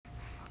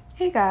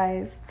Hey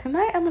guys,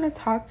 tonight I'm going to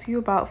talk to you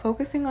about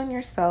focusing on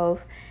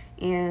yourself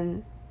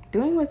and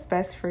doing what's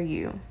best for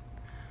you.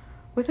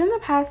 Within the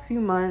past few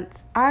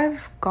months,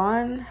 I've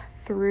gone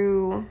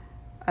through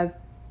a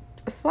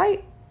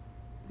slight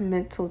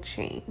mental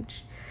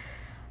change.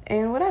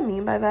 And what I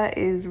mean by that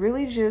is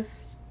really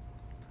just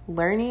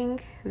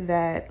learning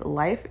that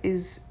life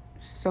is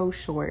so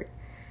short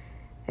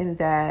and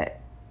that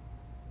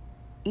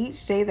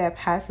each day that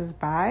passes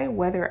by,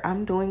 whether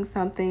I'm doing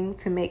something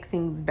to make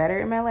things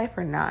better in my life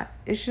or not,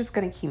 it's just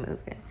going to keep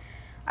moving.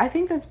 I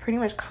think that's pretty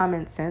much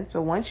common sense,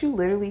 but once you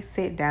literally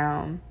sit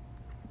down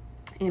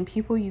and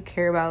people you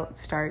care about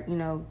start,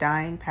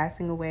 dying,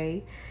 passing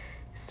away,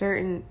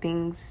 certain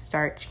things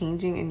start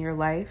changing in your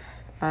life,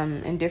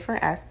 in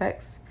different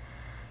aspects,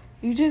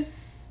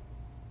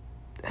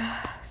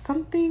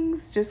 some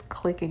things just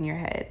click in your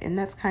head. And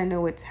that's kind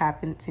of what's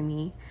happened to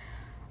me.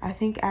 I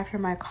think after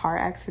my car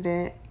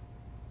accident,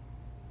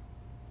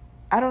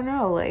 I don't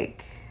know,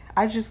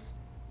 I just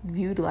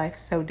viewed life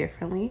so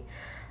differently.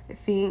 I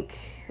think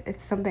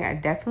it's something I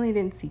definitely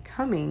didn't see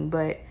coming,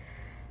 but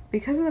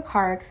because of the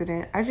car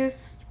accident,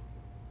 it's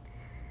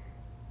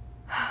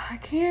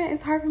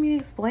hard for me to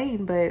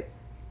explain, but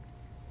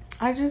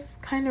I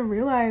just kind of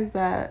realized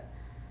that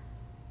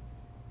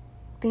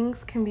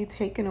things can be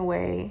taken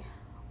away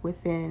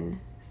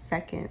within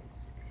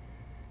seconds,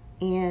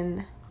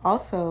 and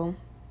also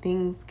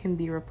things can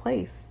be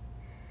replaced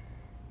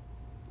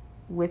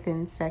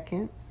within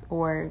seconds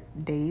or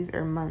days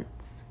or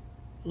months.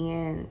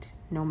 And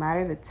no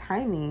matter the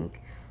timing,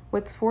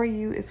 what's for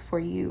you is for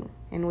you,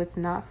 and what's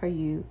not for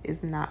you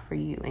is not for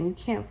you, and you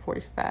can't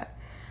force that.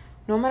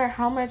 No matter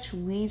how much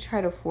we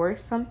try to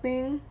force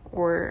something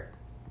or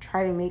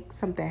try to make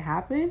something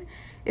happen,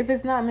 if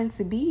it's not meant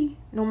to be,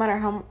 no matter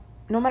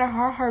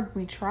how hard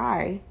we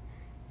try,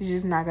 it's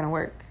just not gonna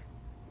work.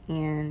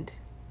 And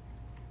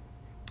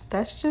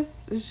it's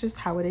just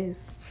how it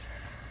is.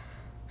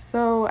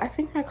 So I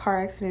think my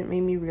car accident made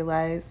me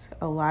realize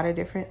a lot of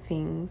different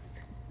things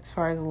as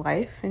far as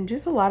life, and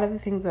just a lot of the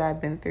things that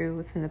I've been through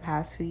within the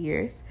past few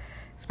years,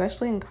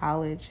 especially in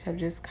college, have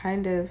just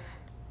kind of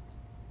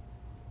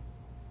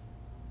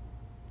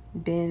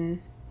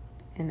been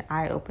an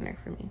eye-opener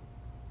for me.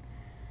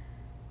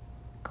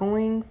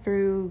 Going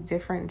through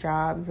different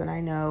jobs that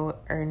I know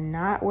are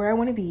not where I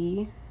want to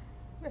be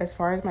as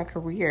far as my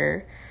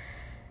career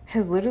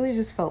has literally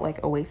just felt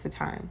like a waste of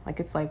time.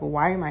 It's like,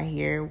 why am I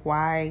here?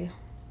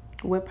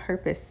 What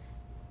purpose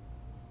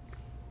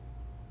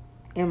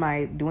am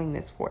I doing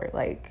this for?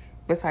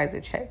 Besides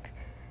a check.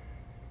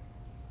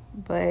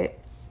 But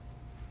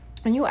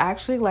when you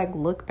actually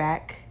look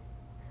back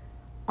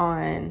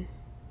on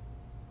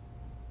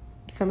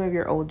some of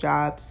your old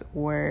jobs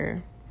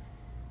or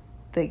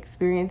the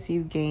experience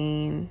you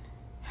gain,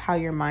 how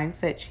your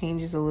mindset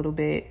changes a little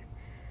bit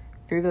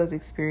through those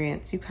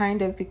experiences, you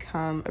kind of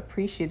become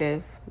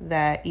appreciative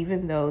that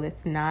even though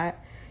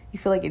you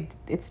feel like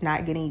it's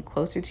not getting you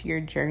closer to your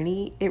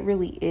journey, it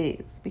really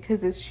is,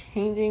 because it's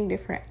changing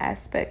different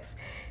aspects.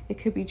 It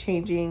could be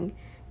changing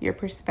your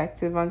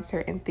perspective on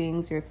certain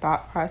things, your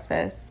thought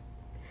process.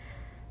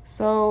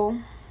 So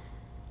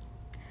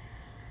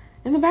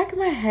in the back of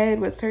my head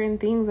with certain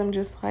things, I'm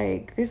just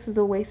like, this is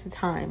a waste of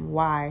time.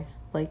 Why?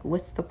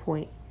 What's the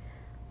point?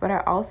 But I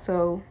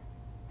also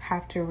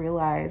have to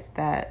realize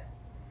that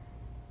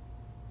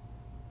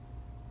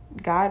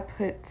God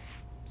puts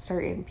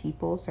certain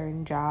people,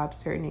 certain jobs,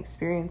 certain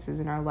experiences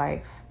in our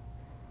life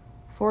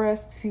for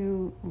us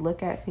to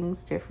look at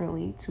things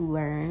differently, to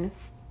learn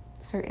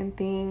certain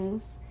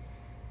things,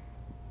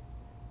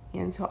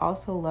 and to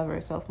also love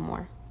ourselves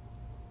more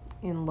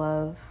and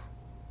love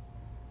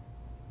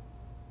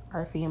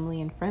our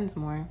family and friends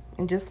more,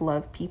 and just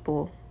love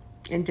people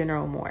in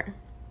general more.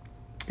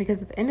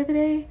 Because at the end of the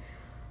day,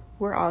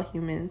 we're all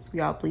humans. We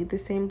all bleed the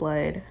same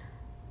blood,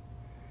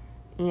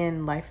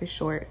 and life is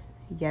short,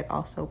 yet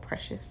also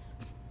precious.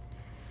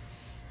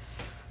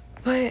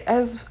 But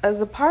as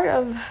a part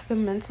of the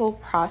mental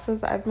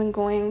process I've been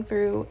going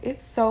through,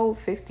 it's so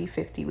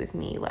 50-50 with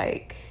me.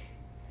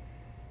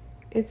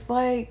 It's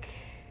like,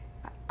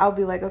 I'll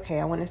be like, okay,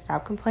 I want to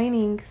stop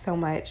complaining so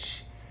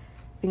much.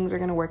 Things are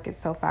going to work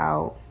itself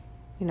out.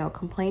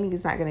 Complaining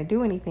is not going to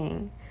do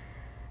anything.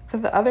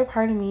 But the other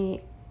part of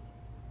me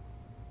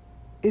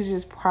is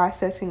just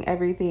processing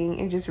everything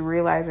and just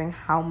realizing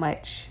how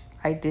much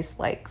I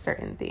dislike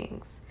certain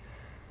things.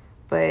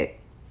 But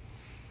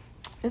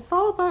it's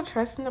all about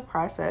trusting the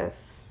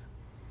process.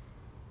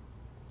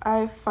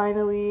 I've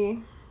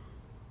finally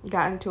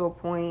gotten to a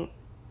point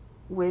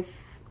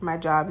with my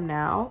job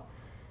now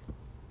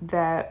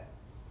that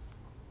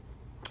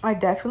I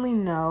definitely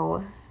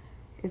know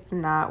it's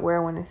not where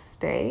I want to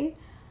stay,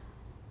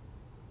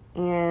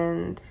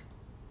 and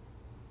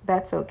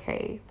that's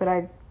okay. But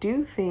I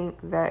do think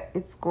that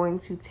it's going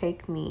to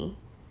take me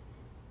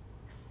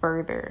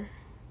further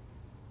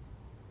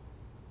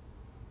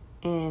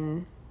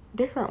in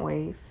different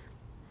ways.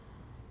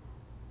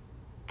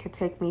 Could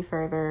take me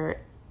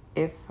further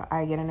if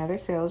I get another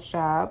sales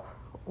job,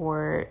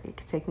 or it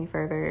could take me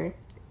further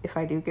if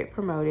I do get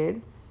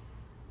promoted.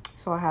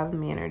 So I have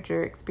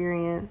manager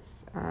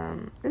experience.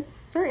 It's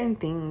certain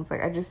things.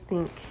 Like, I just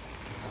think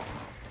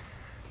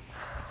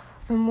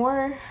the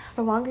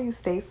longer you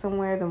stay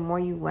somewhere, the more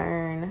you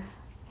learn.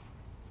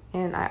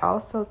 And I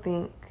also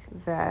think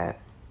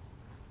that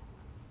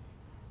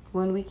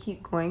when we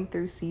keep going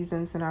through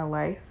seasons in our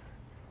life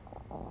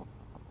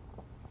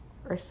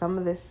or some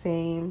of the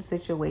same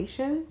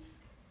situations,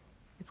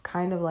 it's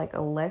kind of like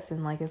a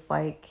lesson. Like, it's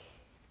like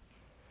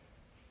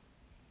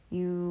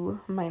you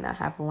might not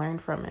have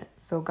learned from it.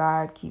 So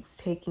God keeps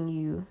taking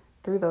you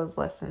through those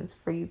lessons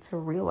for you to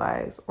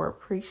realize or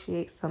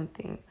appreciate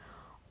something,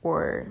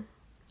 or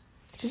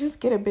to just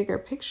get a bigger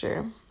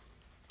picture.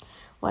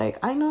 Like,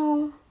 I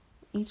know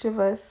each of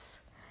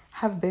us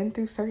have been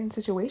through certain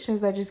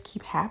situations that just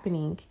keep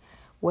happening,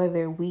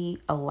 whether we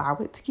allow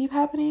it to keep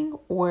happening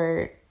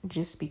or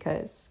just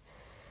because.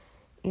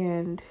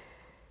 And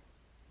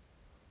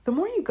the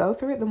more you go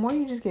through it, the more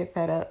you just get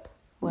fed up.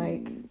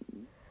 Like,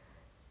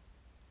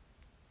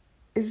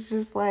 it's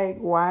just like,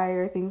 why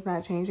are things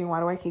not changing? Why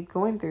do I keep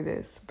going through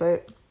this?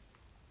 But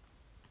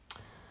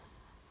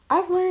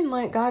I've learned,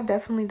 like, God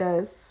definitely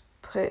does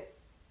put,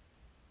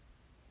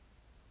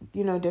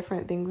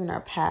 different things in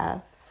our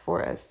path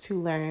for us to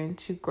learn,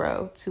 to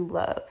grow, to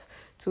love,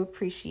 to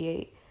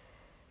appreciate,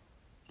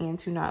 and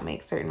to not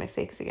make certain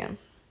mistakes again.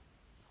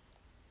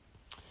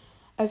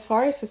 As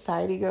far as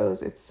society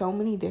goes, it's so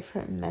many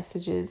different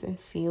messages and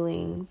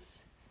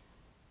feelings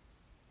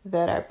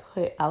that are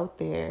put out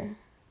there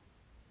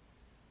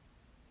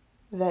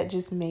that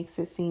just makes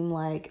it seem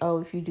like, oh,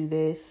 if you do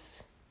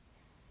this,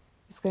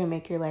 it's going to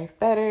make your life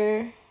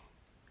better.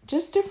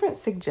 Just different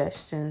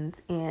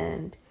suggestions.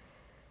 And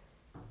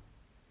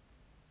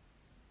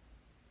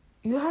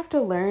you have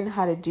to learn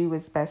how to do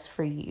what's best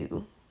for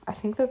you. I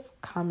think that's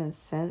common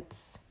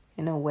sense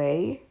in a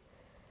way.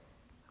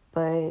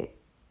 But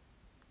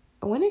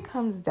when it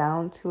comes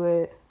down to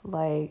it,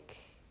 like,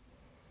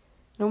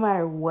 no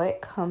matter what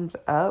comes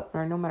up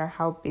or no matter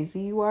how busy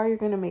you are, you're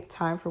going to make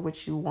time for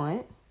what you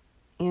want.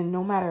 And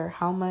no matter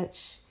how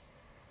much,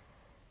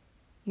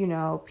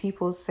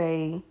 people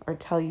say or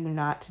tell you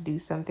not to do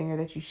something or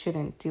that you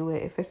shouldn't do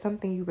it, if it's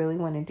something you really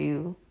want to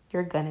do,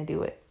 you're going to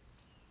do it.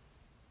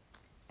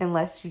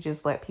 Unless you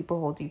just let people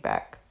hold you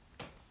back.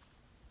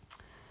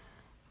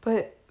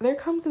 But there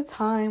comes a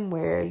time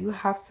where you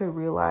have to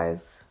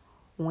realize,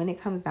 when it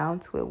comes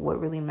down to it,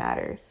 what really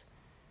matters.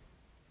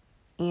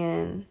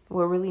 And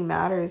what really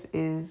matters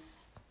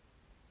is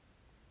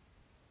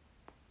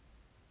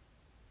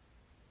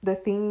the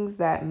things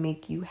that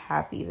make you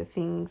happy, the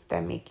things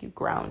that make you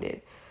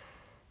grounded,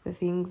 the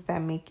things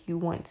that make you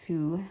want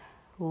to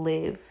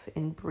live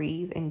and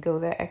breathe and go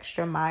that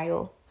extra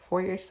mile for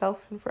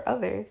yourself and for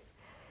others.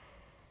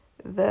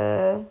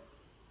 The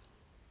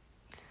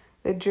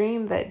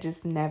dream that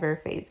just never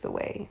fades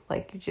away.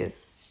 Like, you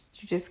just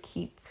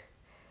keep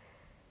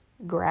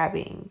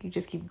grabbing. You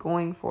just keep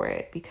going for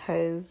it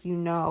because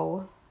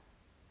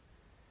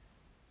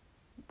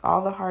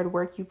all the hard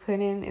work you put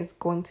in is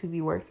going to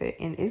be worth it,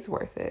 and is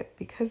worth it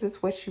because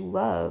it's what you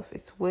love.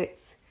 It's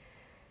what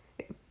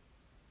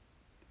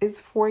is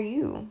for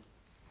you.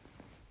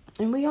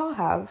 And we all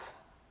have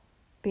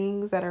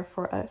things that are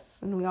for us,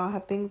 and we all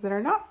have things that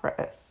are not for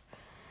us.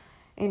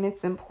 And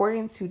it's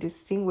important to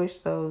distinguish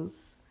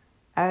those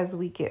as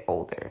we get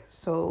older,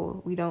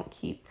 so we don't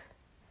keep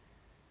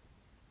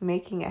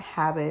making a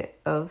habit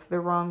of the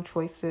wrong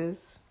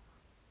choices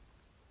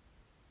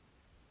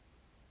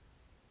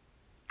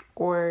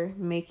or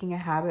making a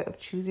habit of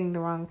choosing the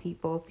wrong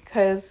people.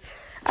 Because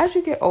as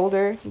you get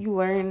older, you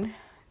learn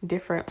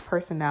different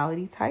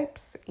personality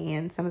types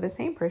and some of the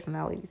same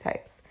personality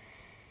types.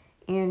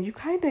 And you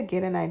kind of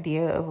get an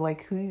idea of,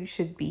 like, who you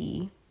should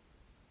be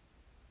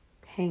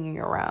hanging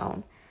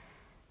around,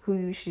 who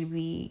you should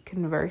be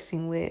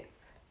conversing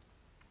with.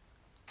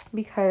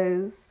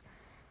 Because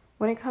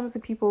when it comes to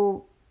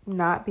people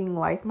not being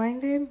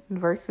like-minded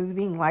versus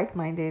being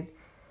like-minded,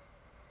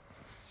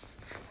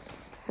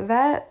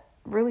 that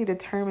really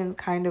determines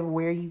kind of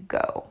where you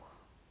go.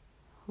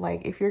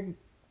 Like, if you're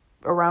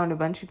around a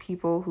bunch of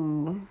people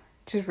who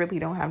just really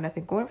don't have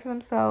nothing going for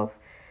themselves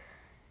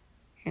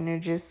and they're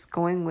just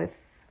going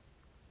with,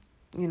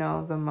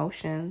 the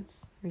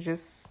motions,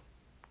 just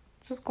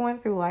going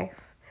through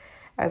life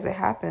as it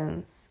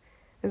happens,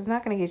 it's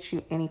not going to get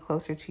you any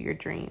closer to your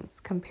dreams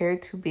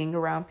compared to being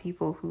around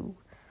people who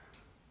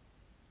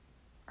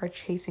are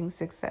chasing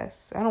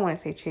success. I don't want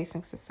to say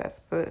chasing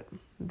success, but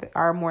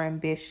are more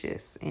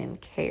ambitious and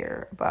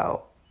care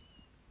about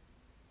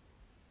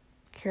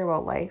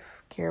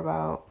life, care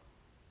about,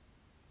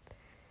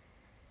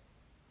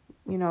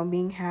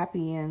 being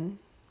happy and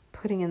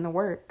putting in the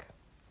work.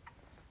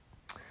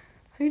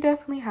 So you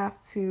definitely have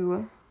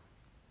to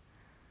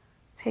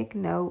take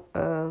note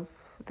of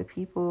the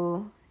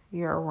people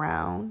you're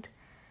around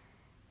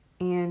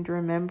and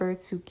remember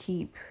to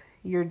keep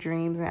your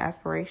dreams and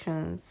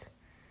aspirations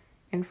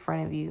in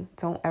front of you.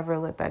 Don't ever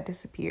let that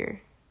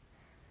disappear.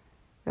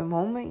 The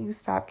moment you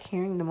stop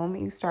caring, the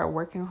moment you start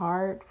working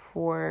hard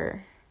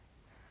for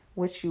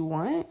what you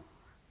want,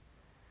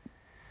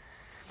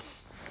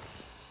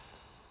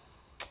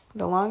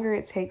 the longer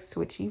it takes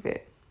to achieve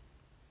it.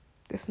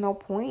 There's no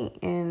point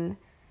in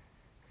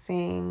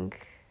saying,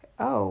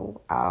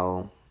 oh,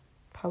 I'll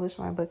publish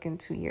my book in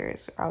 2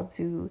 years. Or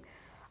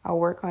I'll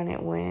work on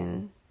it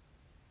when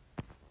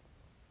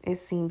it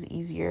seems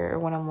easier or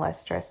when I'm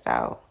less stressed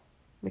out.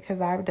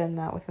 Because I've done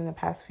that within the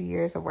past few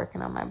years of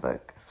working on my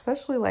book,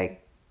 especially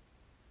like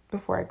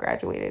before I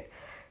graduated,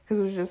 because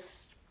it was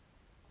just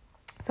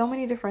so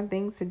many different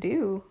things to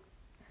do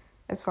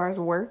as far as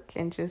work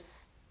and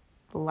just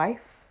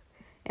life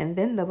and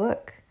then the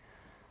book.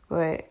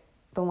 But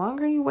the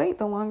longer you wait,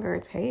 the longer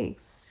it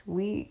takes.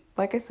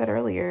 Like I said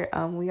earlier,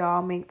 we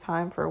all make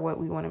time for what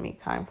we want to make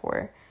time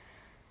for.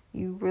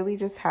 You really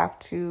just have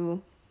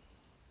to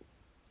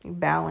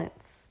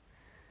balance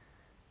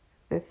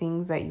the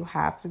things that you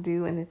have to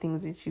do and the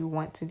things that you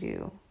want to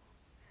do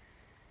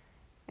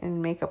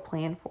and make a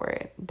plan for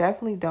it.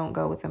 Definitely don't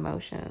go with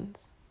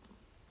emotions.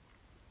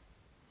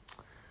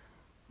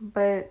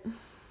 But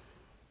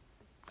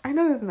I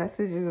know this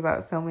message is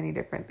about so many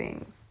different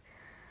things.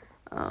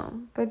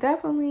 But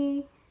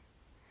definitely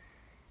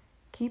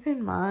keep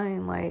in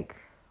mind like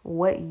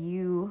what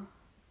you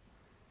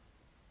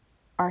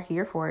are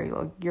here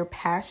for, your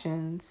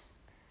passions,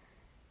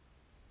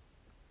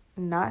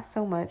 not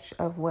so much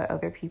of what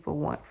other people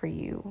want for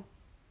you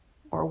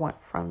or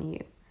want from you.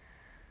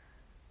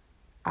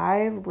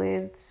 I've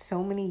lived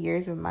so many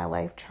years of my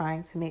life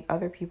trying to make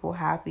other people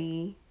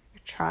happy,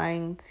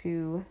 trying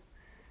to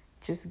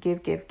just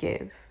give.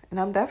 And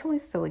I'm definitely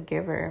still a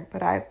giver,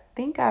 but I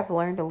think I've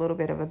learned a little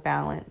bit of a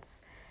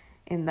balance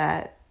in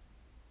that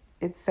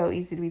it's so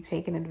easy to be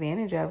taken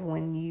advantage of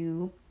when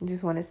you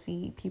just want to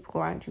see people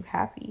around you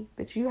happy.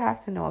 But you have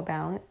to know a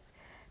balance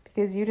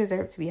because you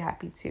deserve to be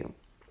happy too.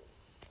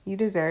 You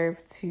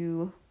deserve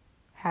to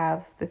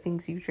have the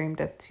things you dreamed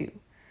of too.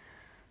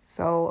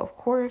 So, of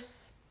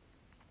course,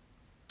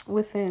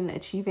 within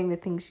achieving the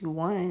things you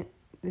want,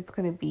 it's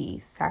going to be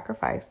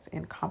sacrifice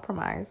and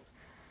compromise.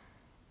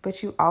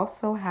 But you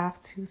also have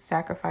to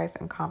sacrifice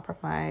and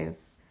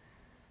compromise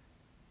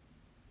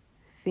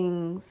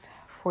things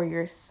for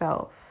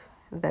yourself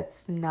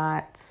that's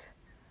not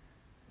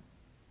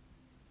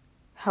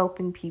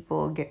helping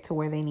people get to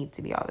where they need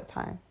to be all the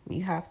time.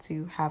 You have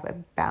to have a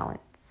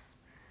balance.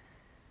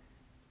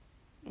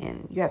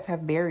 And you have to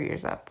have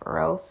barriers up, or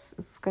else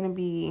it's going to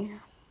be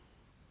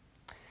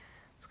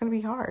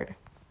hard.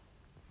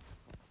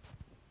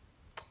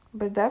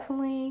 But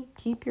definitely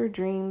keep your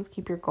dreams,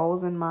 keep your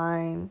goals in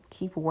mind,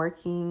 keep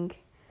working.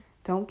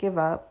 Don't give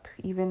up,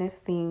 even if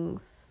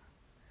things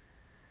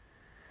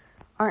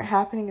aren't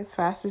happening as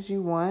fast as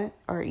you want,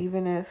 or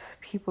even if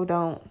people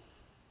don't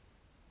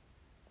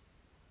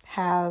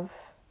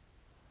have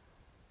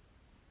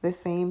the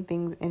same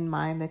things in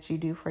mind that you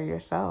do for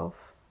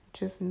yourself.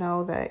 Just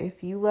know that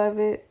if you love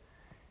it,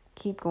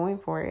 keep going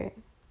for it.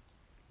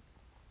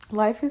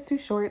 Life is too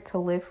short to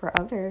live for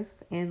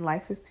others, and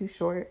life is too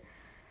short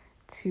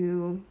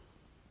to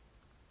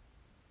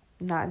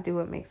not do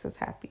what makes us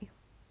happy.